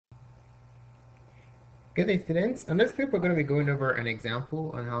Good day, students. On this clip, we're going to be going over an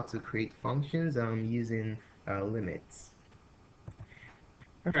example on how to create functions using limits.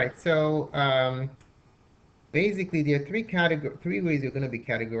 All right, so basically, there are three ways we're going to be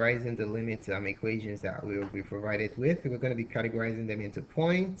categorizing the limit equations that we will be provided with. We're going to be categorizing them into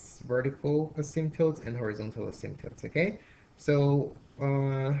points, vertical asymptotes, and horizontal asymptotes. Okay, so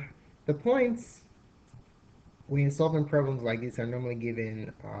the points when solving problems like this are normally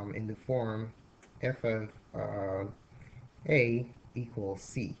given in the form f of a equals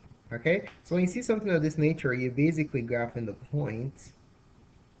c. Okay, so when you see something of this nature, you're basically graphing the point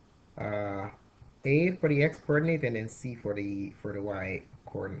uh, a for the x coordinate and then c for the y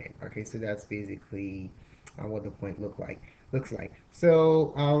coordinate. Okay, so that's basically what the point looks like.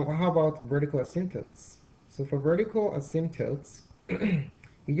 So how about vertical asymptotes? So for vertical asymptotes,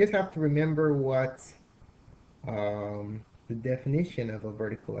 you just have to remember what the definition of a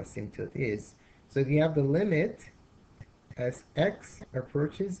vertical asymptote is. So if you have the limit as x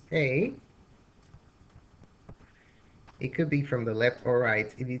approaches a, it could be from the left or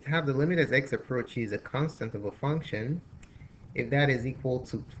right. If you have the limit as x approaches a constant of a function, if that is equal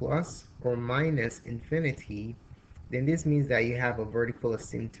to plus or minus infinity, then this means that you have a vertical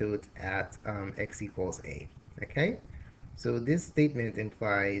asymptote at x equals a. Okay? So this statement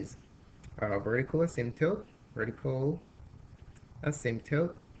implies a vertical asymptote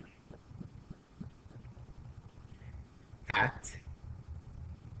at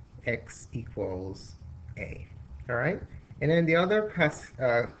x equals a. All right? And then the other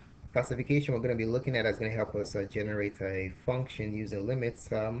classification we're going to be looking at is going to help us generate a function using limits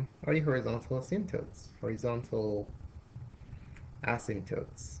are the horizontal asymptotes. Horizontal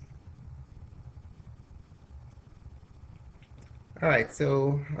asymptotes. All right,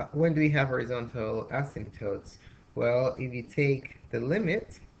 so when do we have horizontal asymptotes? Well, if you take the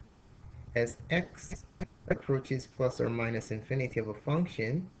limit as x approaches plus or minus infinity of a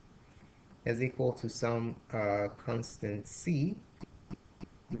function is equal to some constant c,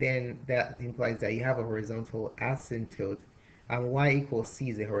 then that implies that you have a horizontal asymptote, and y equals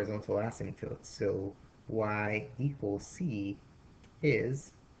c is a horizontal asymptote. So y equals c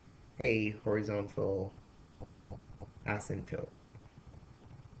is a horizontal asymptote.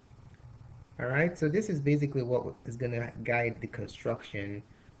 All right, so this is basically what is going to guide the construction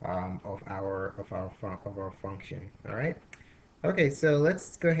of our function. All right. Okay, so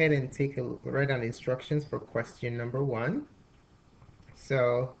let's go ahead and write down the instructions for question number 1.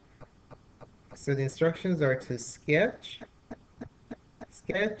 So so the instructions are to sketch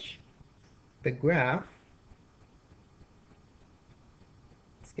the graph,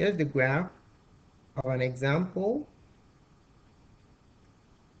 sketch the graph of an example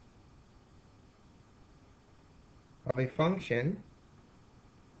of a function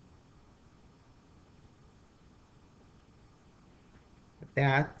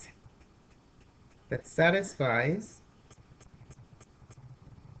that that satisfies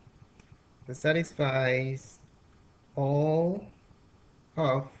all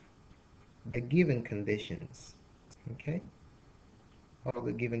of the given conditions. Okay, all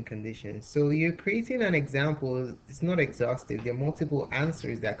the given conditions. So you're creating an example. It's not exhaustive. There are multiple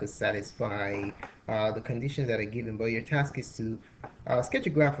answers that could satisfy the conditions that are given, but your task is to sketch a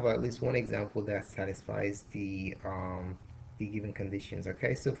graph of at least one example that satisfies the given conditions.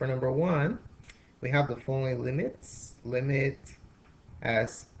 Okay, so for number 1, we have the following limits. Limit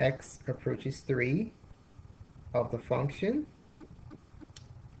as x approaches 3 of the function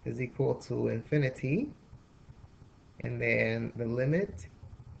is equal to infinity, and then the limit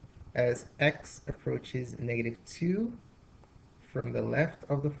as x approaches -2 from the left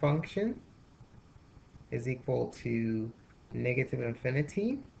of the function is equal to negative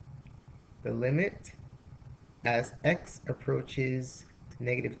infinity. The limit as x approaches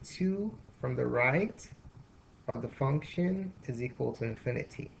 -2 from the right of the function is equal to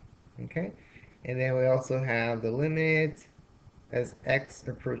infinity. Okay? And then we also have the limit as x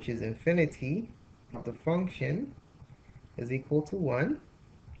approaches infinity of the function is equal to 1.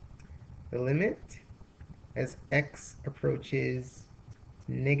 The limit as x approaches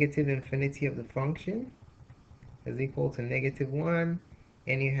negative infinity of the function is equal to -1,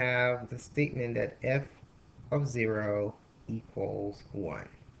 and you have the statement that f of 0 equals 1.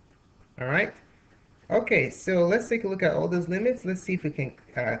 All right? Okay, so let's take a look at all those limits. Let's see if we can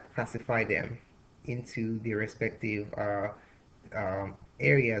classify them into their respective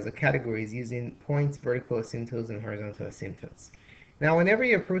areas or categories using points, vertical asymptotes, and horizontal asymptotes. Now, whenever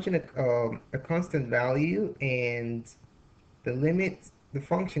you're approaching a constant value and the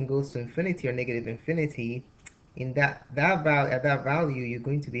function goes to infinity or negative infinity, in that value, you're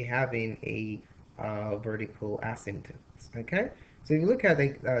going to be having vertical asymptotes. Okay, so if you look at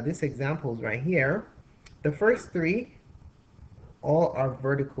these examples right here, the first three all are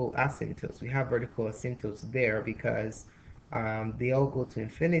vertical asymptotes. We have vertical asymptotes there because they all go to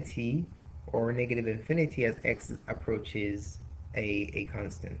infinity or negative infinity as x approaches a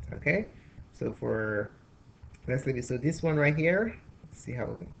constant. Okay, so for let's leave it. So this one right here, let's see how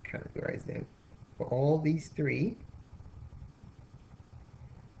we can categorize them. For all these three,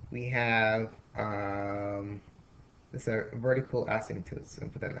 we have this are vertical asymptotes. So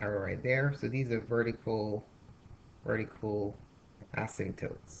put an arrow right there. So these are vertical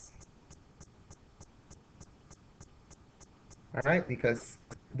asymptotes. All right, because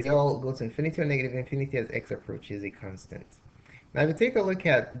they all go to infinity or negative infinity as x approaches a constant. Now, if you take a look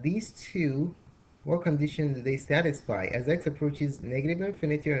at these two, what condition do they satisfy? As x approaches negative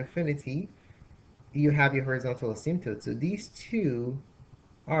infinity or infinity, you have your horizontal asymptote. So these two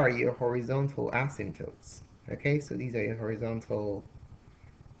are your horizontal asymptotes. Okay, so these are your horizontal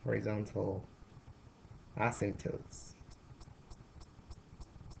asymptotes.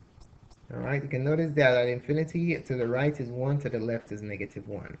 All right, you can notice that at infinity to the right is 1, to the left is negative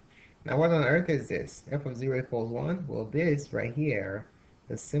 1. Now, what on earth is this? F of 0 equals 1? Well, this right here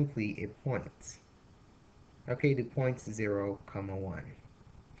is simply a point. Okay, the points 0, 1.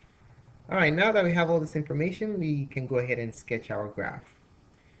 All right, now that we have all this information, we can go ahead and sketch our graph.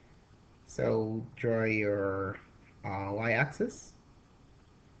 So draw your y-axis,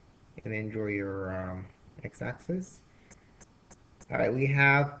 and then draw your x-axis. All right, we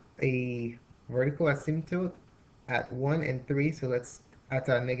have a vertical asymptote at 1 and 3, so let's, at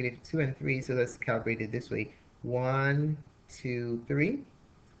negative 2 and 3, so let's calibrate it this way. 1, 2, 3.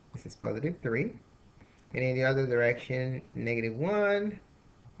 This is positive 3. And in the other direction, negative 1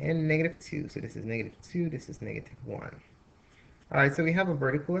 and negative 2. So this is negative 2, this is negative 1. All right, so we have a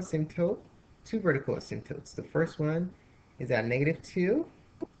vertical asymptote, two vertical asymptotes. The first one is at negative 2,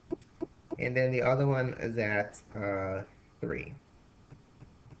 and then the other one is at 3.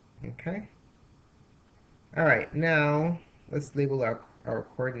 Okay. All right, now let's label our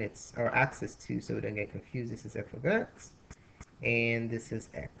coordinates, our axis too, so we don't get confused. This is f of x, and this is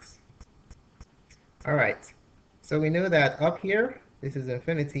x. All right, so we know that up here, this is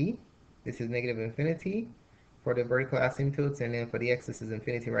infinity, this is negative infinity for the vertical asymptotes, and then for the x, this is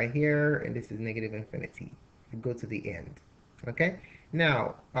infinity right here, and this is negative infinity. We go to the end. Okay,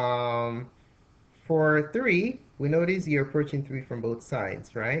 now for 3, we notice you're approaching 3 from both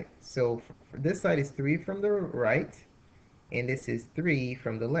sides, right? So for this side is 3 from the right, and this is 3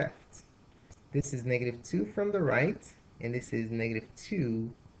 from the left. This is negative 2 from the right, and this is negative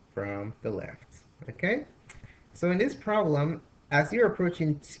 2 from the left. Okay? So in this problem, as you're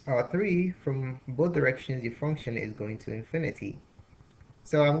approaching 3 from both directions, your function is going to infinity.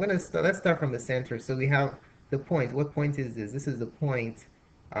 So I'm going to let's start from the center. So we have the point. What point is this? This is the point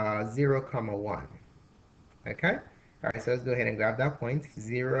 0, 1. Okay? All right, so let's go ahead and grab that point.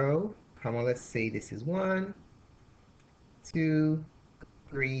 0, let's say this is 1, 2,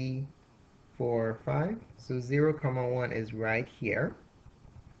 3, 4, 5. So 0, 1 is right here.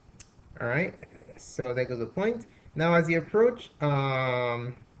 All right, so there goes the point. Now as you approach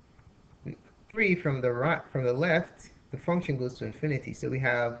 3 from the right, from the left, the function goes to infinity. So we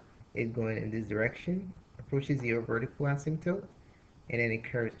have it going in this direction, approaches your vertical asymptote, and then it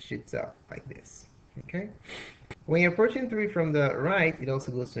shoots up like this. Okay. When you're approaching 3 from the right, it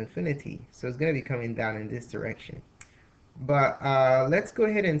also goes to infinity. So it's going to be coming down in this direction. But let's go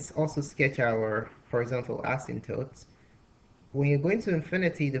ahead and also sketch our horizontal asymptotes. When you're going to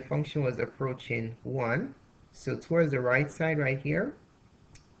infinity, the function was approaching 1. So towards the right side right here,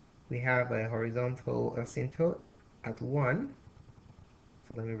 we have a horizontal asymptote at 1.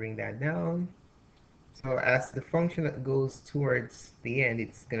 So let me bring that down. So as the function goes towards the end,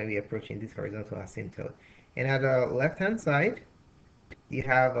 it's going to be approaching this horizontal asymptote. And at the left-hand side, you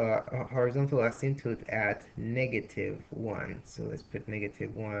have a horizontal asymptote at negative 1. So let's put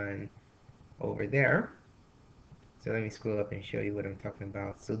negative 1 over there. So let me scroll up and show you what I'm talking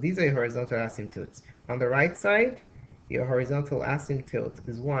about. So these are your horizontal asymptotes. On the right side, your horizontal asymptote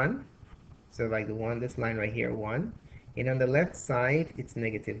is 1. So like the one, this line right here, 1. And on the left side, it's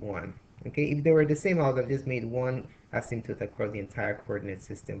negative 1. Okay, if they were the same, I would have just made one asymptote across the entire coordinate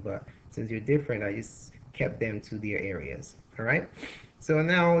system. But since you're different, I just kept them to their areas. All right. So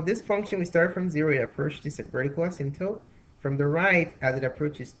now this function, we start from 0. It approaches this vertical asymptote. From the right, as it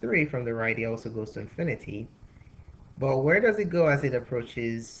approaches 3 from the right, it also goes to infinity. But where does it go as it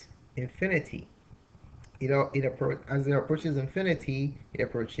approaches infinity? As it approaches infinity,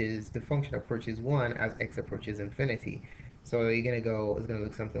 the function approaches 1 as x approaches infinity. So you're gonna go, it's gonna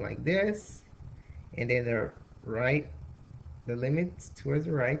look something like this. and then the right, the limit towards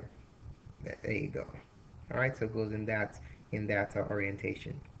the right. There you go. All right, so it goes in that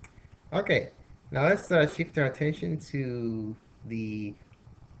orientation. Okay, now let's shift our attention to the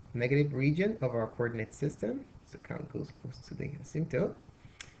negative region of our coordinate system. So count goes close to the asymptote.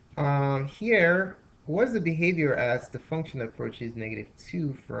 Here, what's the behavior as the function approaches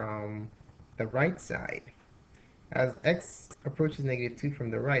 -2 from the right side? As x approaches -2 from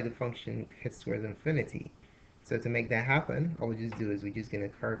the right, the function heads towards infinity. So to make that happen, all we just do is we're just going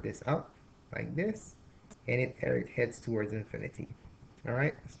to curve this up like this, and it heads towards infinity. All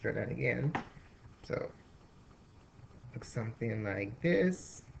right, let's try that again. So looks something like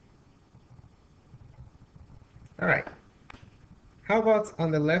this. All right. How about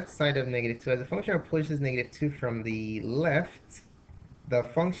on the left side of -2? As the function approaches -2 from the left, the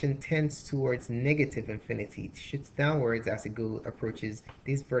function tends towards negative infinity. It shoots downwards as it approaches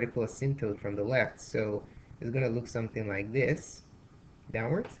this vertical asymptote from the left. So it's going to look something like this,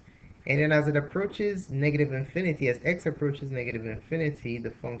 downwards. And then as it approaches negative infinity, as x approaches negative infinity,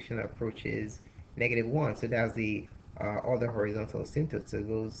 the function approaches -1. So that's the other horizontal asymptote. So it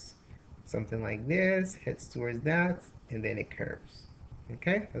goes something like this, heads towards that, and then it curves.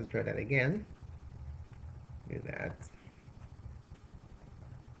 Okay, let's draw that again. Do that.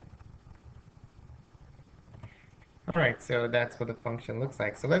 All right, so that's what the function looks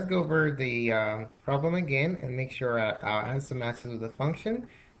like. So let's go over the problem again and make sure our answer matches with the function.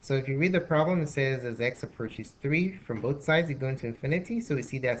 So if you read the problem, it says as x approaches 3 from both sides, you go into infinity. So we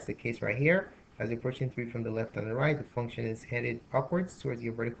see that's the case right here. As you're approaching 3 from the left and the right, the function is headed upwards towards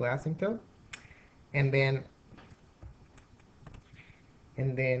your vertical asymptote. And then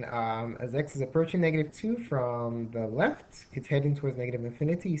as x is approaching -2 from the left, it's heading towards negative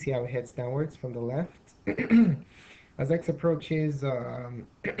infinity. You see how it heads downwards from the left. As x approaches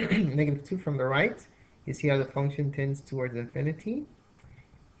 -2 from the right, you see how the function tends towards infinity.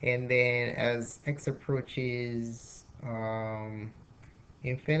 And then as x approaches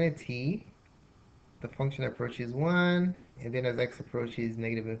infinity, the function approaches 1. And then as x approaches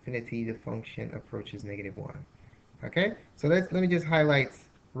negative infinity, the function approaches -1. Okay, so let me just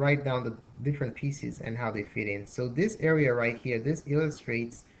write down the different pieces and how they fit in. So this area right here, this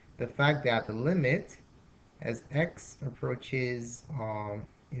illustrates the fact that the limit as x approaches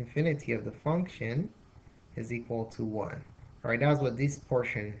infinity of the function is equal to 1. All right, that's what this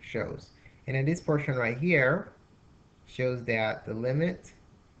portion shows. And then this portion right here shows that the limit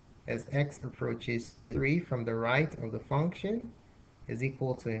as x approaches 3 from the right of the function is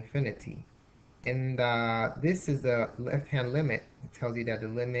equal to infinity. And this is the left-hand limit. It tells you that the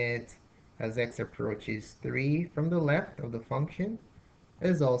limit as x approaches 3 from the left of the function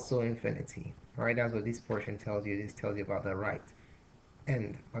is also infinity. All right, that's what this portion tells you. This tells you about the right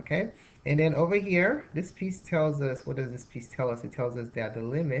end, okay? And then over here, this piece tells us, what does this piece tell us? It tells us that the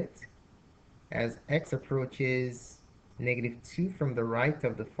limit as x approaches -2 from the right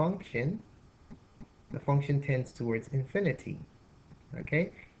of the function tends towards infinity.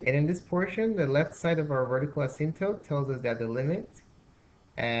 Okay, and in this portion, the left side of our vertical asymptote tells us that the limit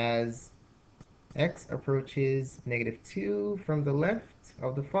as x approaches -2 from the left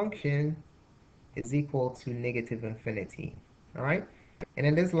of the function is equal to negative infinity. All right, and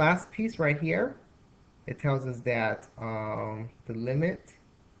in this last piece right here, it tells us that the limit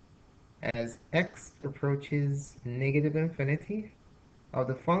as x approaches negative infinity of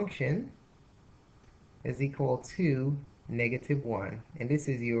the function is equal to -1. And this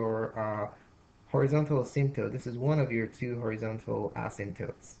is your horizontal asymptote. This is one of your two horizontal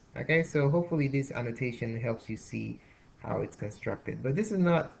asymptotes. Okay, so hopefully this annotation helps you see how it's constructed. But this is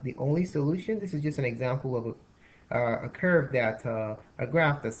not the only solution. This is just an example of a curve that, a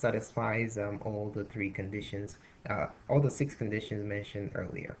graph that satisfies all the three conditions, all the 6 conditions mentioned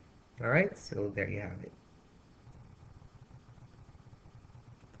earlier. All right, so there you have it.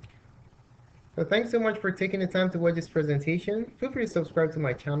 So thanks so much for taking the time to watch this presentation. Feel free to subscribe to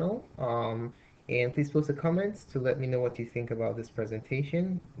my channel, and please post a comment to let me know what you think about this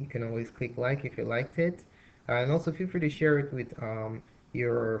presentation. You can always click like if you liked it. And also feel free to share it with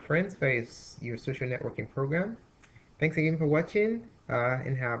your friends via your social networking program. Thanks again for watching,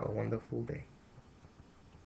 and have a wonderful day.